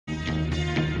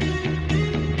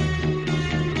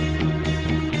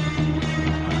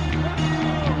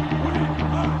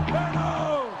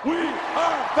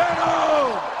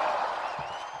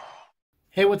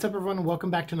Hey, what's up everyone? Welcome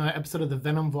back to another episode of the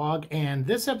Venom vlog. And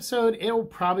this episode, it'll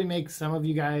probably make some of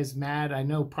you guys mad. I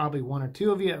know probably one or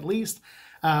two of you at least.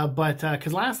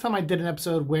 Because last time I did an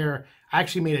episode where I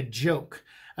actually made a joke.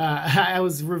 I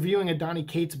was reviewing a Donny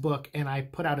Cates book and I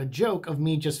put out a joke of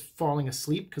me just falling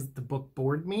asleep because the book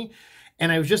bored me.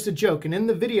 And it was just a joke. And in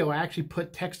the video, I actually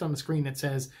put text on the screen that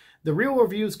says, the real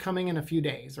review is coming in a few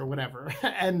days or whatever.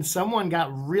 And someone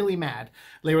got really mad.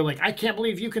 They were like, I can't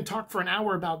believe you can talk for an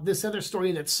hour about this other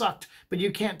story that sucked, but you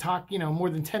can't talk,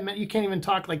 more than 10 minutes. You can't even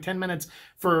talk like 10 minutes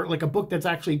for like a book that's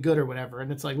actually good or whatever.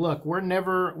 And it's like, look, we're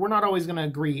not always going to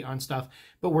agree on stuff,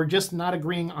 but we're just not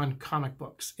agreeing on comic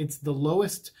books. It's the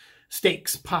lowest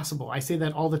stakes possible. I say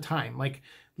that all the time. Like,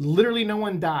 literally no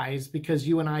one dies because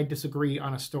you and I disagree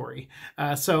on a story.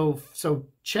 So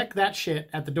check that shit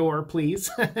at the door,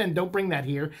 please. And don't bring that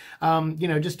here.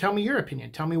 Just tell me your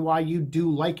opinion. Tell me why you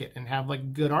do like it and have like a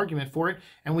good argument for it.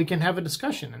 And we can have a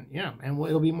discussion and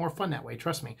it'll be more fun that way.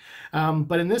 Trust me.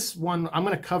 But in this one, I'm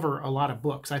going to cover a lot of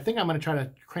books. I think I'm going to try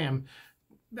to cram.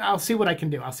 I'll see what I can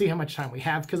do. I'll see how much time we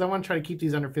have because I want to try to keep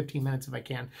these under 15 minutes if I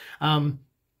can.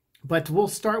 But we'll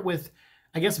start with,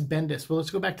 I guess, Bendis. Well, let's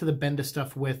go back to the Bendis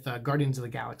stuff with Guardians of the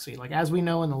Galaxy. Like, as we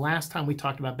know, in the last time we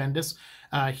talked about Bendis,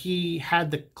 he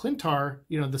had the Clintar,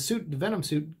 the suit, the Venom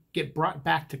suit, get brought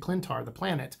back to Clintar, the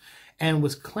planet, and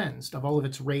was cleansed of all of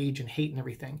its rage and hate and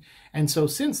everything. And so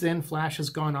since then, Flash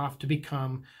has gone off to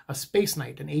become a space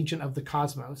knight, an agent of the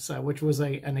cosmos, which was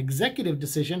an executive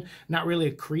decision, not really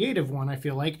a creative one, I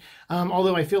feel like.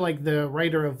 Although I feel like the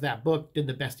writer of that book did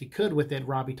the best he could with it,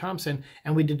 Robbie Thompson,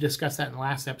 and we did discuss that in the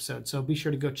last episode. So be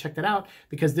sure to go check that out,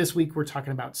 because this week we're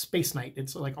talking about Space Knight.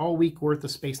 It's like all week worth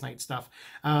of Space Knight stuff.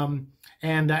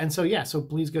 So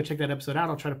please go check that episode out.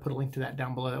 I'll try to put a link to that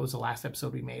down below. That was the last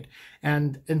episode we made.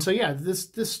 And so yeah,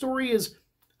 this story is,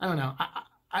 I don't know,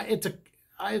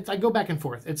 I go back and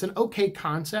forth. It's an okay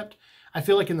concept. I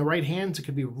feel like in the right hands, it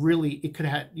could be really, you could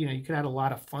have had a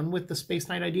lot of fun with the Space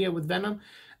Knight idea with Venom.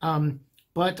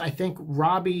 But I think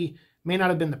Robbie may not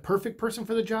have been the perfect person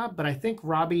for the job, but I think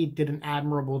Robbie did an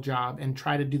admirable job and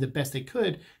tried to do the best they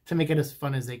could to make it as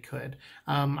fun as they could.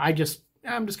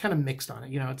 I'm just kind of mixed on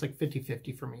it. It's like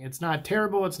 50-50 for me. It's not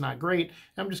terrible. It's not great.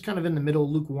 I'm just kind of in the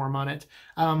middle, lukewarm on it.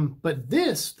 But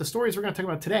the stories we're going to talk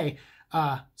about today,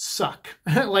 suck.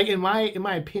 Like, in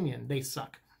my opinion, they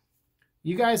suck.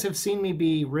 You guys have seen me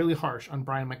be really harsh on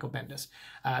Brian Michael Bendis.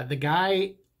 The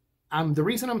guy, the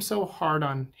reason I'm so hard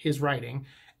on his writing,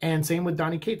 and same with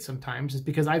Donny Cates sometimes, is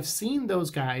because I've seen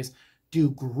those guys do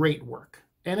great work.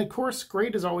 And of course,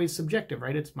 great is always subjective,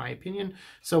 right? It's my opinion.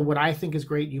 So what I think is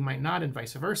great, you might not, and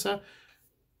vice versa.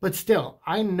 But still,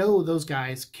 I know those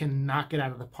guys can knock it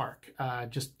out of the park,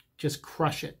 just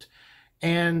crush it.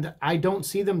 And I don't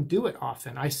see them do it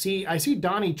often. I see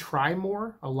Donny try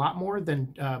a lot more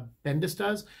than Bendis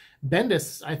does.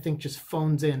 Bendis, I think, just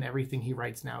phones in everything he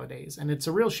writes nowadays. And it's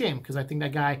a real shame, because I think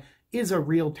that guy is a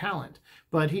real talent,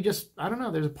 but he just, I don't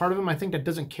know, there's a part of him I think that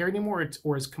doesn't care anymore,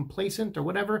 or is complacent or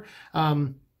whatever.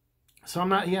 So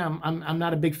I'm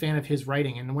not a big fan of his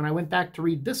writing. And when I went back to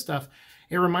read this stuff,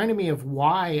 it reminded me of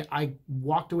why I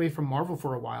walked away from Marvel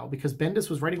for a while, because Bendis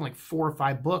was writing like 4 or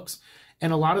 5 books,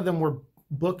 and a lot of them were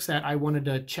books that I wanted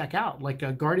to check out,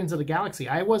 like Guardians of the Galaxy.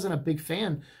 I wasn't a big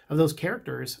fan of those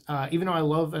characters, even though I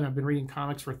love, and I've been reading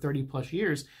comics for 30 plus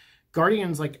years.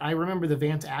 Guardians, like, I remember the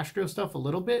Vance Astro stuff a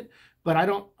little bit, but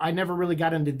I never really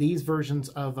got into these versions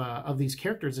of these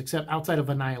characters, except outside of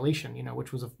Annihilation,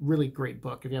 which was a really great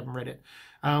book if you haven't read it.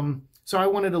 So I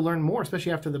wanted to learn more,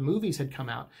 especially after the movies had come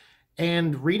out.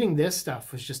 And reading this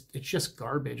stuff was it's just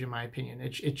garbage, in my opinion.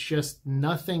 It's just,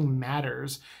 nothing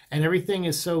matters, and everything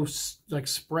is so like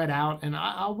spread out. And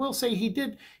I will say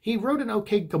he wrote an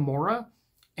okay Gamora,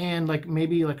 and like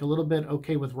maybe like a little bit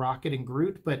okay with Rocket and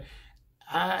Groot, but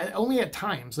only at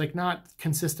times, like not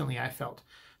consistently, I felt.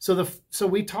 So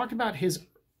we talked about his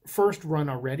first run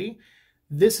already.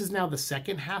 This is now the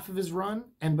second half of his run.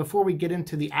 And before we get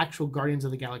into the actual Guardians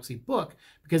of the Galaxy book,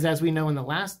 because as we know in the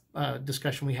last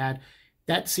discussion we had,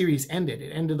 that series ended.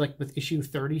 It ended like with issue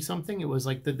 30 something. It was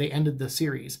like they ended the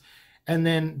series. And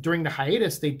then during the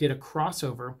hiatus, they did a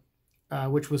crossover,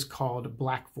 which was called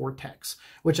Black Vortex,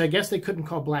 which I guess they couldn't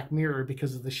call Black Mirror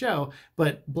because of the show,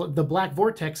 but the Black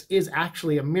Vortex is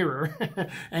actually a mirror,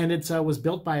 and it was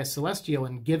built by a Celestial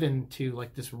and given to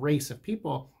like this race of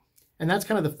people. And that's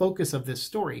kind of the focus of this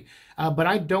story. But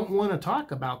I don't want to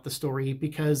talk about the story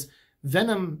because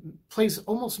Venom plays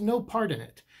almost no part in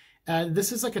it.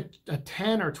 This is like a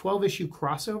 10 or 12 issue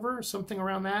crossover, something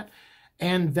around that.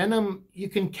 And Venom, you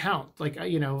can count like,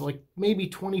 you know, like maybe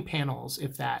 20 panels,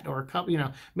 if that, or a couple, you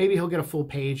know, maybe he'll get a full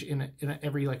page in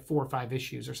every like 4 or 5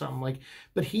 issues or something, like,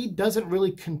 but he doesn't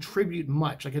really contribute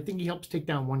much. Like, I think he helps take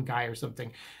down one guy or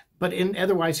something, but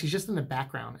otherwise he's just in the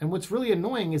background. And what's really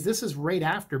annoying is this is right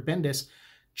after Bendis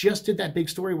just did that big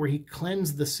story where he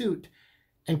cleansed the suit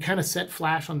and kind of set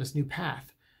Flash on this new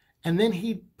path. And then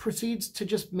he proceeds to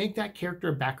just make that character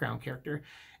a background character.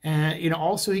 And, you know,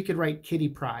 also he could write Kitty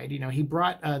Pryde. You know, he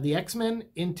brought the X-Men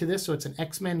into this, so it's an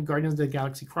X-Men Guardians of the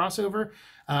Galaxy crossover.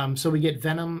 So we get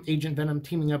Venom, Agent Venom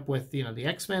teaming up with, you know, the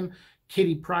X-Men.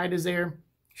 Kitty Pryde is there.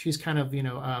 She's kind of, you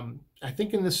know, I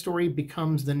think in this story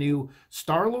becomes the new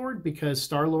Star-Lord, because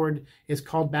Star-Lord is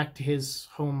called back to his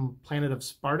home planet of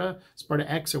Sparta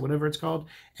X or whatever it's called,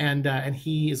 and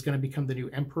he is going to become the new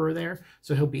Emperor there.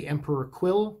 So he'll be Emperor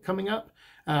Quill coming up.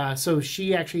 So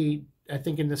she actually, I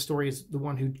think in this story, is the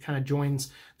one who kind of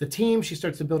joins the team. She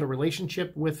starts to build a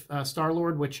relationship with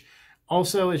Star-Lord, which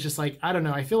also is just like, I don't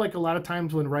know. I feel like a lot of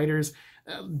times when writers,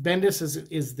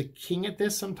 Bendis is the king at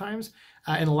this sometimes.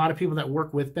 And a lot of people that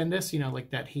work with Bendis, you know, like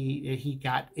that he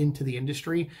got into the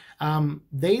industry,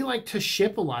 they like to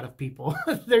ship a lot of people.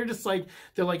 They're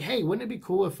like, hey, wouldn't it be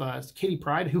cool if Kitty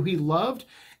Pryde, who he loved,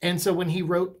 and so when he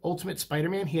wrote Ultimate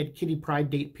Spider-Man, he had Kitty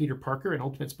Pryde date Peter Parker in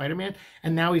Ultimate Spider-Man,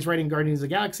 and now he's writing Guardians of the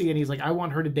Galaxy, and he's like, I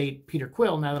want her to date Peter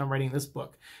Quill now that I'm writing this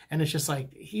book. And it's just like,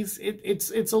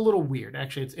 it's a little weird,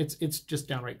 actually. It's just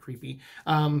downright creepy,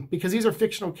 because these are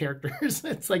fictional characters.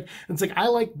 It's like I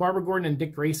like Barbara Gordon and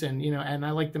Dick Grayson, you know, and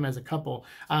I like them as a couple.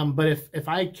 But if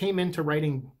I came into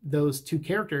writing those two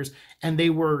characters and they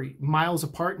were miles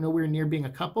apart, nowhere near being a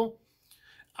couple,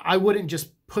 I wouldn't just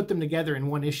put them together in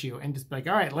one issue and just be like,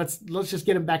 all right, let's just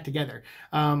get them back together.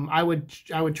 I would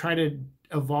try to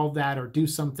evolve that or do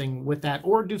something with that,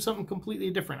 or do something completely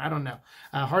different. I don't know.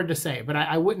 Hard to say, but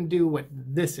I wouldn't do what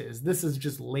this is. This is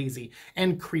just lazy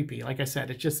and creepy. Like I said,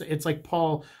 it's like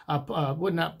Paul,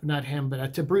 well, not him,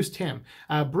 but to Bruce Timm.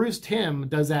 Bruce Timm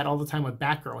does that all the time with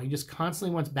Batgirl. He just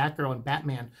constantly wants Batgirl and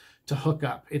Batman to hook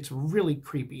up. It's really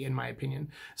creepy, in my opinion.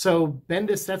 So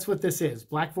Bendis, that's what this is.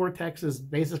 Black Vortex is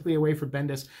basically a way for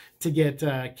Bendis to get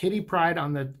Kitty Pryde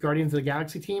on the Guardians of the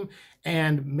Galaxy team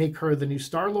and make her the new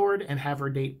Star-Lord and have her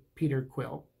date Peter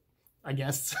Quill, I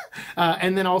guess.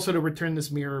 And then also to return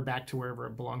this mirror back to wherever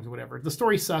it belongs or whatever. The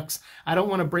story sucks. I don't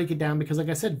want to break it down because, like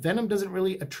I said, Venom doesn't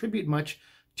really attribute much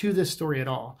to this story at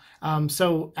all.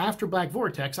 So after Black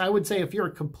Vortex, I would say if you're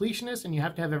a completionist and you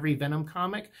have to have every Venom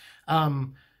comic,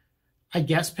 I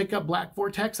guess pick up Black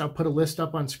Vortex. I'll put a list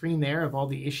up on screen there of all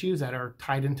the issues that are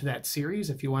tied into that series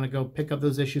if you want to go pick up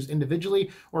those issues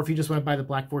individually, or if you just want to buy the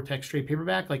Black Vortex straight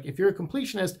paperback. Like, if you're a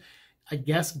completionist, I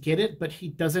guess get it, but he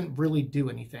doesn't really do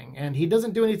anything. And he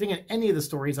doesn't do anything in any of the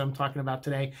stories I'm talking about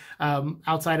today,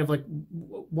 outside of like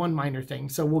one minor thing.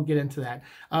 So we'll get into that.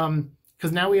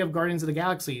 Because now we have Guardians of the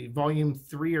Galaxy, volume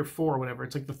 3 or 4, whatever.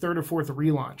 It's like the 3rd or 4th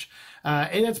relaunch.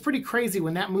 And it's pretty crazy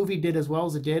when that movie did as well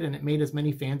as it did and it made as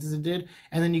many fans as it did.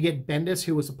 And then you get Bendis,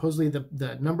 who was supposedly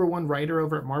the #1 writer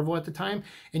over at Marvel at the time.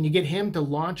 And you get him to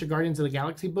launch a Guardians of the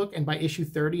Galaxy book. And by issue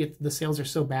 30, the sales are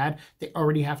so bad, they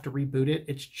already have to reboot it.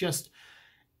 It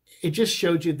just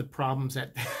showed you the problems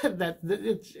that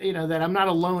I'm not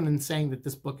alone in saying that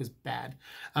this book is bad.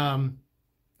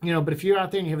 You know, but if you're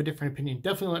out there and you have a different opinion,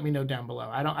 definitely let me know down below.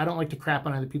 I don't like to crap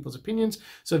on other people's opinions.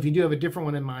 So if you do have a different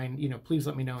one in mind, you know, please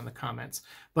let me know in the comments.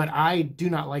 But I do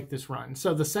not like this run.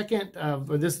 So the second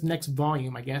or this next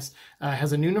volume, I guess,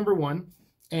 has a new #1,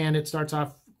 and it starts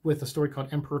off with a story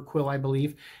called Emperor Quill, I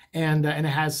believe, and it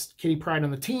has Kitty Pryde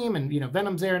on the team, and you know,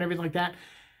 Venom's there and everything like that.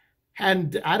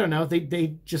 And I don't know,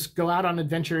 they just go out on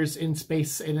adventures in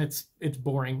space, and it's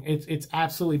boring. It's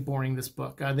absolutely boring, this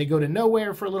book. They go to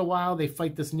nowhere for a little while. They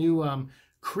fight this new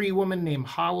Kree woman named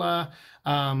Hala,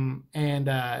 and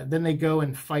then they go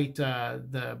and fight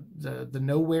the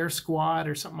Nowhere Squad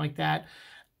or something like that.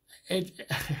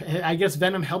 I guess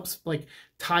Venom helps like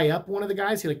tie up one of the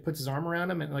guys. He like puts his arm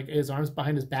around him and like his arm's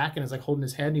behind his back and is like holding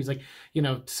his head. And he's like, you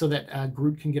know, so that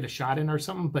Groot can get a shot in or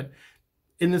something. But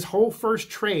in this whole first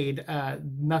trade,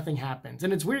 nothing happens.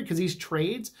 And it's weird because these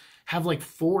trades have like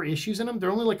 4 issues in them.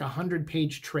 They're only like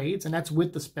 100-page trades, and that's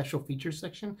with the special features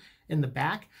section in the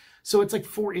back. So it's like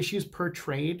 4 issues per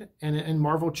trade, and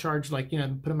Marvel charged like, you know,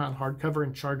 put them out in hardcover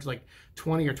and charge like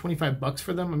 20 or 25 bucks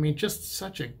for them. I mean, just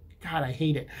such a, God, I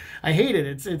hate it. I hate it.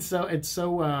 It's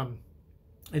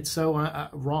so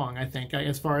wrong, I think,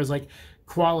 as far as like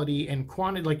quality and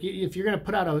quantity. Like, if you're going to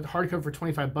put out a hardcover for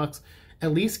 25 bucks,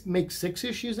 at least make 6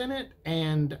 issues in it,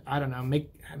 and I don't know,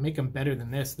 make them better than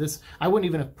this. I wouldn't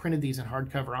even have printed these in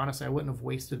hardcover. Honestly, I wouldn't have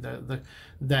wasted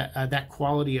that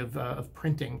quality of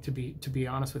printing, to be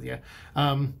honest with you.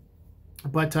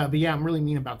 But yeah, I'm really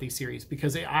mean about these series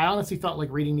because I honestly felt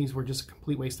like reading these were just a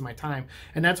complete waste of my time.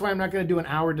 And that's why I'm not going to do an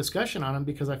hour discussion on them,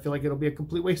 because I feel like it'll be a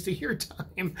complete waste of your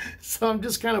time. So I'm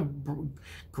just kind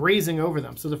of grazing over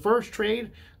them. So the first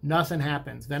trade, nothing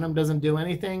happens. Venom doesn't do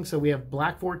anything. So we have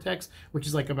Black Vortex, which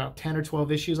is like about 10 or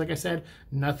 12 issues. Like I said,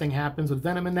 nothing happens with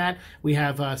Venom in that. We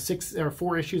have 6 or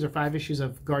 4 issues or 5 issues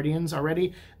of Guardians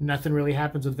already. Nothing really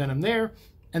happens with Venom there.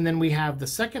 And then we have the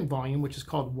second volume, which is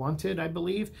called Wanted, I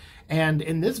believe. And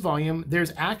in this volume,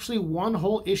 there's actually one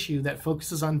whole issue that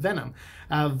focuses on Venom.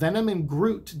 Venom and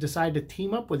Groot decide to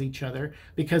team up with each other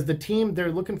because the team,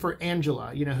 they're looking for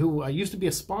Angela, you know, who used to be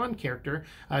a Spawn character.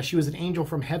 She was an angel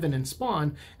from heaven in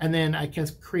Spawn, and then I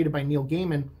guess created by Neil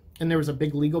Gaiman. And there was a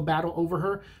big legal battle over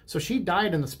her. So she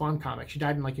died in the Spawn comic. She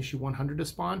died in like issue 100 of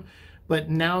Spawn. But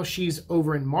now she's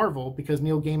over in Marvel because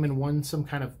Neil Gaiman won some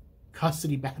kind of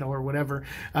custody battle or whatever,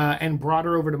 and brought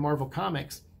her over to Marvel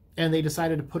Comics. And they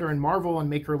decided to put her in Marvel and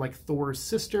make her like Thor's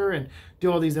sister and do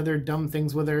all these other dumb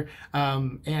things with her,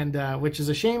 which is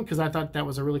a shame because I thought that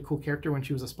was a really cool character when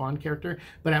she was a Spawn character.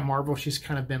 But at Marvel, she's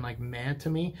kind of been like meh to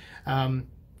me.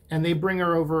 And they bring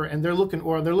her over, and they're looking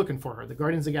for her. The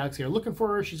Guardians of the Galaxy are looking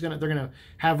for her. They're gonna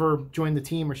have her join the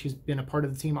team, or she's been a part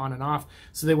of the team on and off.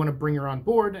 So they want to bring her on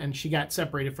board, and she got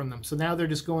separated from them. So now they're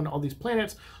just going to all these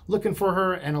planets looking for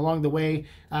her, and along the way,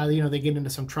 you know, they get into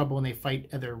some trouble and they fight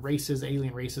other races,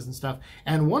 alien races and stuff.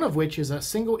 And one of which is a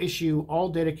single issue all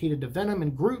dedicated to Venom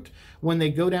and Groot when they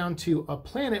go down to a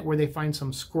planet where they find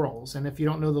some Skrulls. And if you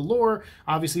don't know the lore,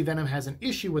 obviously Venom has an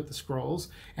issue with the Skrulls,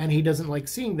 and he doesn't like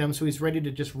seeing them, so he's ready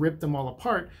to just rip them all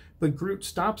apart, but Groot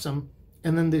stops him.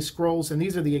 And then the Skrulls, and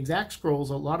these are the exact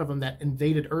Skrulls, a lot of them that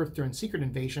invaded Earth during Secret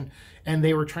Invasion, and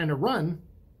they were trying to run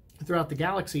throughout the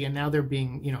galaxy, and now they're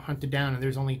being, you know, hunted down, and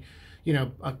there's only, you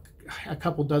know, a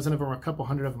couple dozen of them or a couple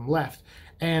hundred of them left.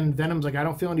 And Venom's like, I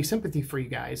don't feel any sympathy for you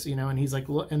guys, you know, and he's like,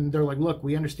 look, and they're like, look,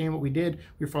 we understand what we did,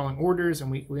 we're following orders, and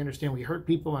we understand we hurt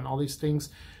people and all these things,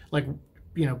 like,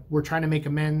 you know, we're trying to make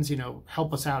amends, you know,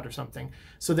 help us out or something.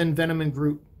 So then Venom and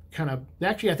Groot kind of,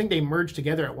 actually I think they merged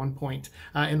together at one point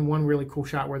in one really cool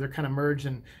shot where they're kind of merged,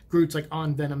 and Groot's like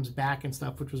on Venom's back and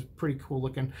stuff, which was pretty cool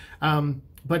looking.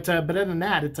 But other than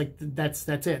that, it's like that's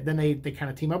it. Then they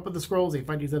kind of team up with the Skrulls, they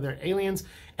fight these other aliens,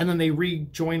 and then they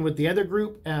rejoin with the other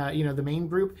group, you know, the main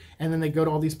group, and then they go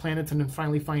to all these planets and then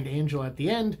finally find Angela at the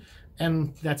end.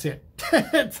 And that's it.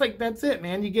 It's like, that's it,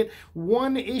 man. You get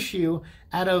one issue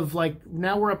out of, like,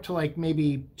 now we're up to like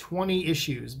maybe 20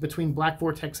 issues between Black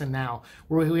Vortex and now,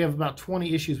 where we have about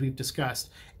 20 issues we've discussed.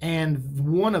 And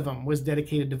one of them was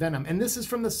dedicated to Venom. And this is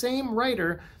from the same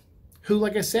writer who,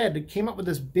 like I said, came up with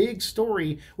this big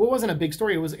story. Well, it wasn't a big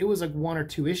story. It was like 1 or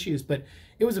 2 issues, but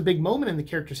it was a big moment in the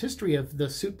character's history of the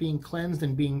suit being cleansed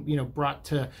and being, you know,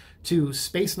 brought to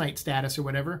Space Knight status or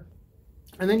whatever.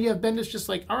 And then you have Bendis just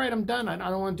like, all right, I'm done. I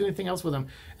don't want to do anything else with him.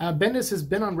 Bendis has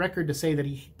been on record to say that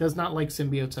he does not like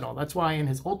symbiotes at all. That's why in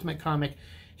his Ultimate comic,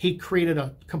 he created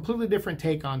a completely different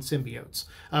take on symbiotes,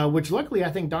 which luckily I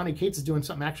think Donny Cates is doing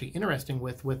something actually interesting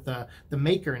with the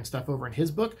Maker and stuff over in his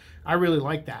book. I really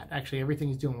like that, actually, everything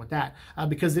he's doing with that,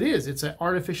 because it's an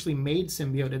artificially made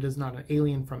symbiote. It is not an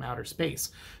alien from outer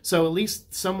space. So at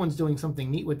least someone's doing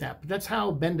something neat with that. But that's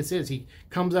how Bendis is. He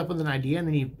comes up with an idea and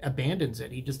then he abandons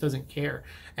it. He just doesn't care.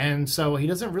 And so he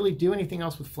doesn't really do anything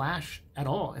else with Flash at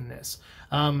all in this.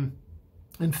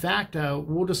 In fact,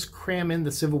 we'll just cram in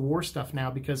the Civil War stuff now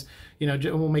because, you know,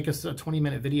 we'll make us a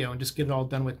 20-minute video and just get it all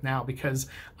done with now, because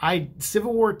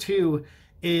Civil War 2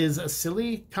 is a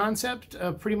silly concept,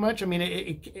 pretty much. I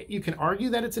mean, you can argue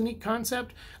that it's a neat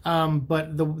concept,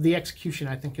 but the execution,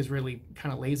 I think, is really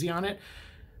kind of lazy on it.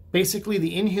 Basically,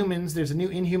 the Inhumans, there's a new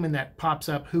Inhuman that pops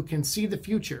up who can see the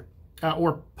future.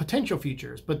 Or potential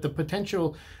futures, but the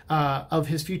potential of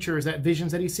his future is that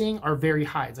visions that he's seeing are very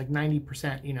high. It's like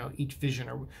 90%, you know, each vision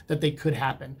or that they could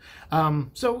happen.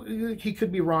 So he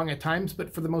could be wrong at times,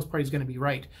 but for the most part, he's going to be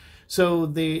right. So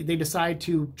they decide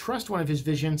to trust one of his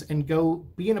visions and go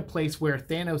be in a place where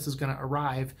Thanos is going to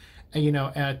arrive, you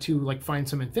know, to like find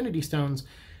some Infinity Stones.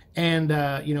 And,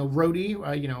 you know,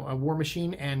 Rhodey, you know, a War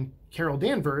Machine, and Carol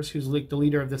Danvers, who's like the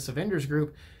leader of this Avengers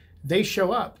group, they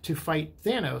show up to fight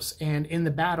Thanos, and in the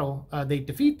battle, they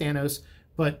defeat Thanos,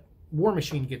 but War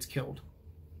Machine gets killed.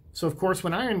 So, of course,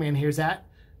 when Iron Man hears that,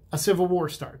 a civil war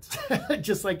starts,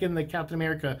 just like in the Captain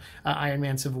America Iron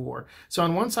Man Civil War. So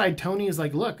on one side, Tony is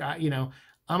like, look, you know,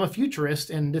 I'm a futurist,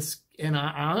 and and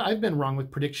I've been wrong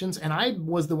with predictions, and I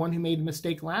was the one who made a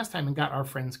mistake last time and got our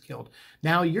friends killed.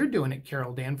 Now you're doing it,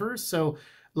 Carol Danvers. So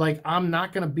like, I'm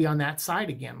not going to be on that side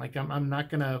again. Like, I'm not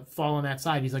going to fall on that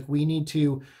side. He's like, we need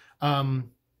to,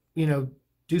 you know,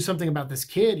 do something about this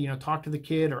kid, you know, talk to the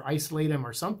kid or isolate him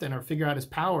or something, or figure out his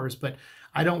powers. But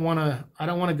I don't want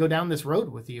to go down this road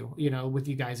with you, you know, with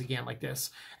you guys again like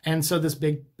this. And so this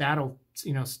big battle,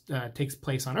 you know, takes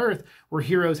place on Earth, where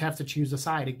heroes have to choose a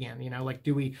side again. You know, like,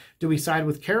 do we side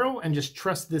with Carol and just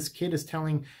trust this kid is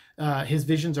telling his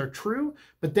visions are true?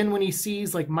 But then when he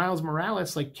sees like Miles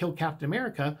Morales like kill Captain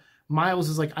America, Miles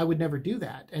is like, I would never do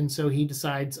that. And so he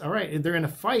decides, all right, they're in a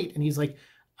fight, and he's like,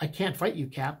 I can't fight you,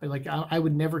 Cap. But like, I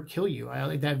would never kill you.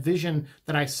 That vision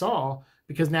that I saw,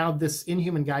 because now this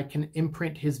Inhuman guy can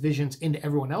imprint his visions into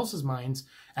everyone else's minds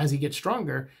as he gets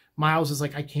stronger. Miles is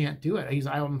like, I can't do it.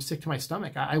 I'm sick to my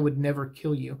stomach. I would never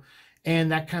kill you.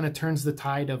 And that kind of turns the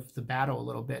tide of the battle a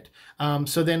little bit.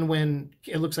 So then when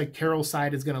it looks like Carol's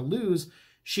side is going to lose,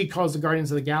 she calls the Guardians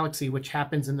of the Galaxy, which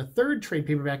happens in the 3rd trade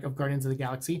paperback of Guardians of the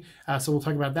Galaxy. So we'll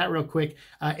talk about that real quick.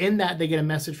 In that, they get a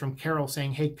message from Carol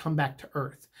saying, hey, come back to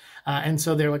Earth. And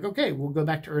so they're like, okay, we'll go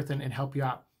back to Earth and help you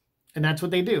out. And that's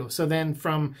what they do. So then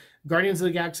from Guardians of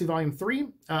the Galaxy Volume 3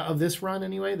 of this run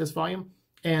anyway, this volume,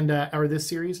 and or this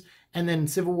series, and then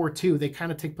Civil War 2, they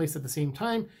kind of take place at the same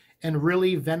time. And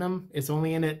really, Venom is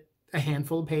only in it a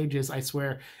handful of pages. I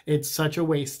swear, it's such a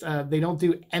waste. They don't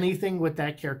do anything with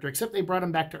that character, except they brought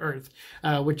him back to Earth,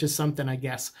 which is something, I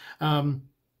guess.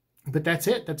 But that's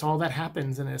it. That's all that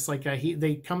happens. And it's like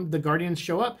the Guardians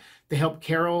show up, they help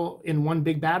Carol in one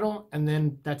big battle, and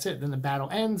then that's it. Then the battle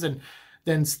ends, and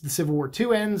then the Civil War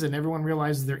 2 ends, and everyone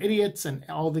realizes they're idiots, and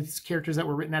all these characters that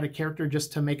were written out of character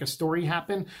just to make a story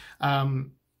happen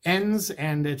ends.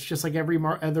 And it's just like every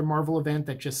other Marvel event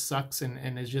that just sucks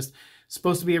and is just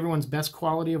supposed to be everyone's best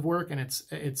quality of work, and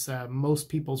it's most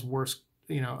people's worst,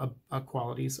 you know,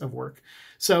 qualities of work.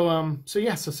 So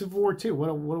yeah, so Civil War 2, what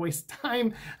a waste of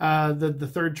time.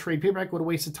 The 3rd trade paperback, what a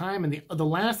waste of time. And the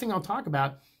last thing I'll talk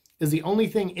about is the only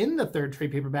thing in the 3rd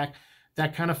trade paperback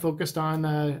that kind of focused on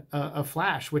a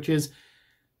Flash, which is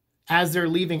as they're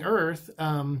leaving Earth, you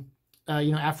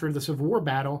know, after the Civil War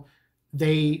battle,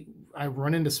 I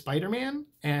run into Spider-Man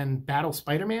and battle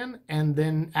Spider-Man, and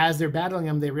then as they're battling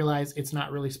him, they realize it's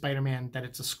not really Spider-Man, that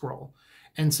it's a Skrull.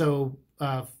 And so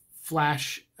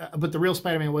Flash, but the real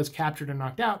Spider-Man was captured and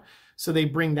knocked out, so they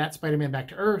bring that Spider-Man back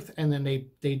to Earth, and then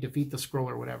they defeat the Skrull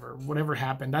or whatever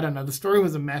happened. I don't know. The story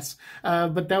was a mess,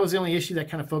 but that was the only issue that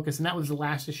kind of focused, and that was the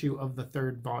last issue of the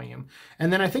 3rd volume.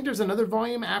 And then I think there's another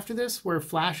volume after this where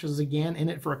Flash is again in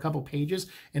it for a couple pages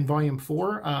in volume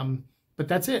 4. But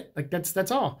that's it. Like,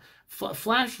 that's all.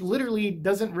 Flash literally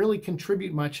doesn't really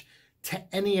contribute much to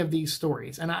any of these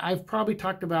stories. And I've probably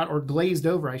talked about, or glazed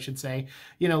over, I should say,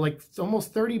 you know, like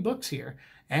almost 30 books here.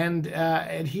 And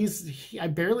he's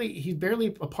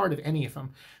barely a part of any of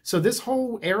them. So this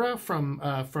whole era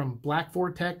from Black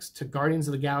Vortex to Guardians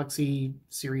of the Galaxy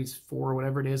Series 4, or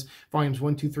whatever it is, volumes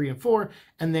 1, 2, 3, and 4,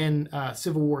 and then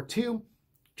Civil War 2,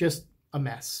 just a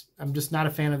mess. I'm just not a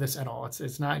fan of this at all.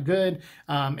 It's not good.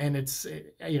 And it's,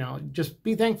 you know, just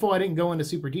be thankful I didn't go into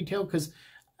super detail, because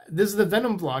this is the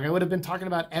Venom vlog. I would have been talking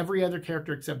about every other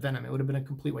character except Venom. It would have been a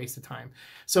complete waste of time.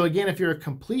 So again, if you're a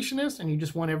completionist and you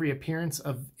just want every appearance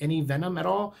of any Venom at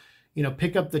all, you know,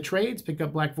 pick up the trades, pick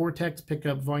up Black Vortex, pick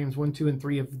up volumes 1, 2, and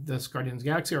 3 of the Guardians of the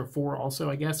Galaxy, or 4 also,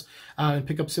 I guess, and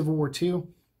pick up Civil War 2.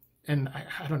 And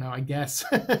I don't know, I guess.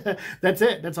 That's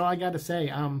it. That's all I got to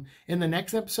say. In the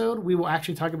next episode, we will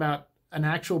actually talk about an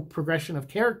actual progression of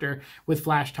character with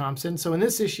Flash Thompson. So in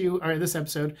this issue, or this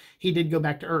episode, he did go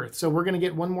back to Earth. So we're going to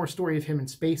get one more story of him in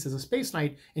space as a Space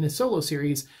Knight in his solo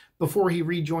series before he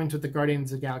rejoins with the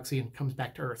Guardians of the Galaxy and comes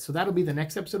back to Earth. So that'll be the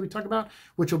next episode we talk about,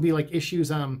 which will be like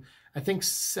issues, I think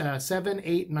 7,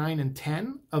 8, 9, and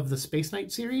 10 of the Space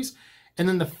Knight series. And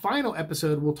then the final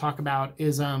episode we'll talk about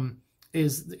is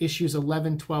issues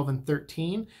 11, 12, and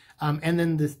 13. And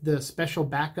then the special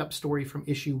backup story from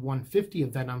issue 150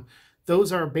 of Venom.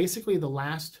 Those are basically the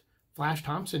last Flash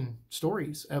Thompson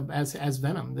stories as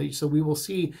Venom. So we will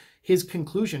see his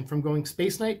conclusion from going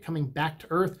Space Knight, coming back to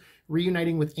Earth,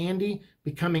 reuniting with Andy,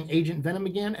 becoming Agent Venom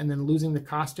again, and then losing the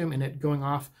costume and it going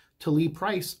off to Lee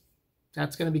Price.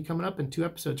 That's going to be coming up in 2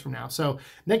 episodes from now. So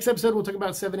next episode, we'll talk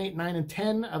about 7, 8, 9, and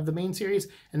 10 of the main series.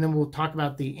 And then we'll talk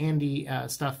about the Andy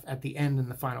stuff at the end in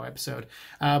the final episode.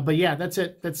 But yeah, that's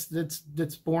it.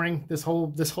 That's boring. This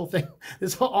whole thing,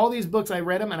 all these books, I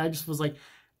read them and I just was like,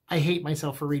 I hate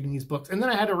myself for reading these books. And then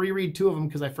I had to reread 2 of them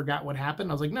because I forgot what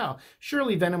happened. I was like, no,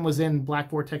 surely Venom was in Black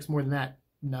Vortex more than that.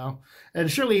 No.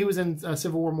 And surely he was in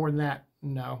Civil War more than that.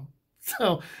 No.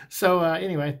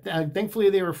 Anyway, thankfully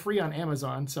they were free on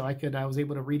Amazon, so I was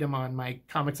able to read them on my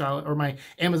Comics or my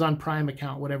Amazon Prime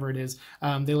account, whatever it is.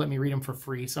 They let me read them for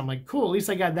free, so I'm like, cool, at least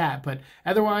I got that. But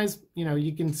otherwise, you know,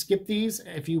 you can skip these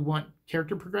if you want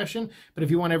character progression, but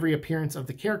if you want every appearance of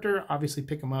the character, obviously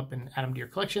pick them up and add them to your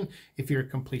collection if you're a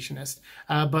completionist.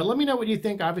 But let me know what you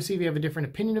think. Obviously, if you have a different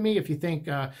opinion to me, if you think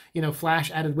you know,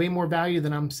 Flash added way more value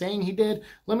than I'm saying he did,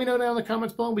 let me know down in the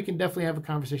comments below. We can definitely have a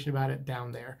conversation about it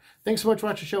down there. Thanks so much for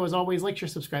watching the show. As always, like, share,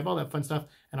 subscribe, all that fun stuff,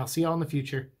 and I'll see y'all in the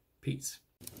future. Peace.